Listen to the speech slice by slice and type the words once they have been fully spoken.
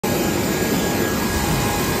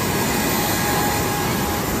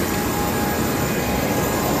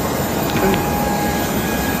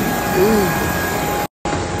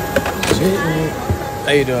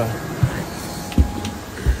How you doing?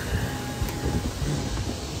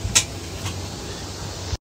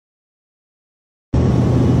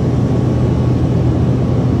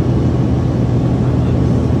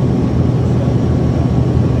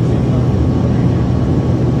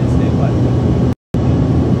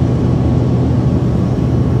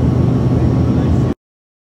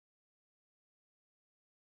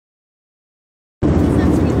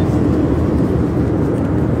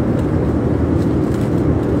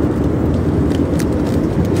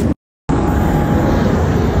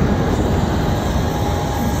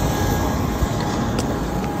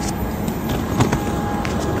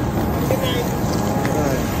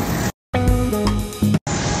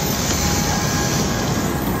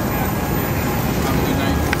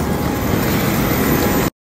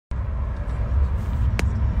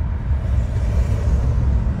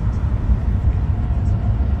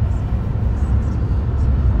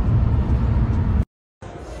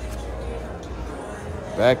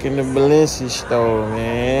 Back in the Balenci store,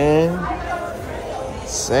 man.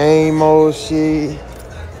 Same old shit,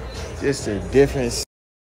 just a different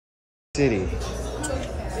city.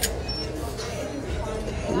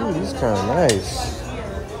 Ooh, these kind of nice.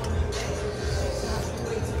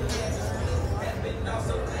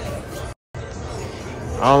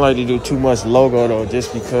 I don't like to do too much logo though,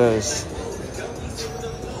 just because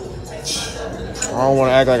I don't want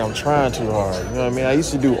to act like I'm trying too hard. You know what I mean? I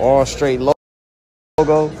used to do all straight logo,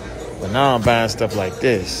 but now I'm buying stuff like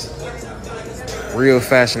this. Real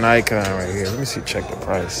fashion icon right here. Let me see, check the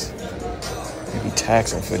price. Maybe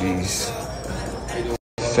taxing for these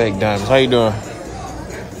fake diamonds. How you doing?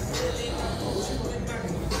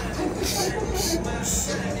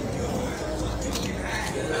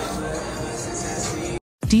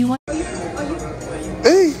 Do you want?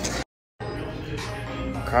 Hey!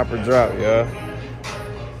 Copper drop, yeah.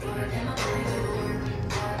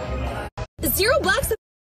 $0.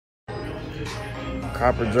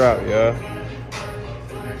 Copper drop, yeah.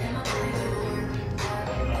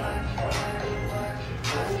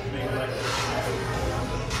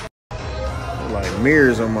 Like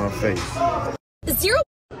mirrors on my face. $0.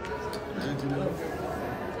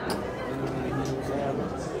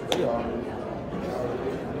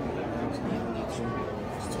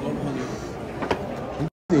 You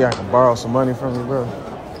think I can borrow some money from you, bro?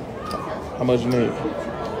 How much you need?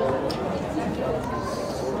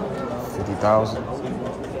 50,000.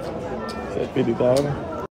 Said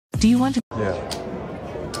 50,000. Do you want to? Yeah.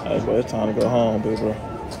 Hey, bro, it's time to go home, big bro.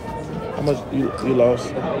 How much you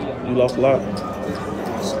lost? You lost a lot.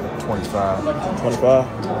 25. 25.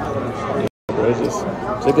 Yeah, bro, it's just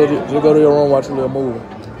go to your room, watch a little movie.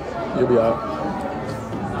 You'll be all right.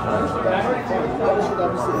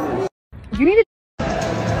 You need to.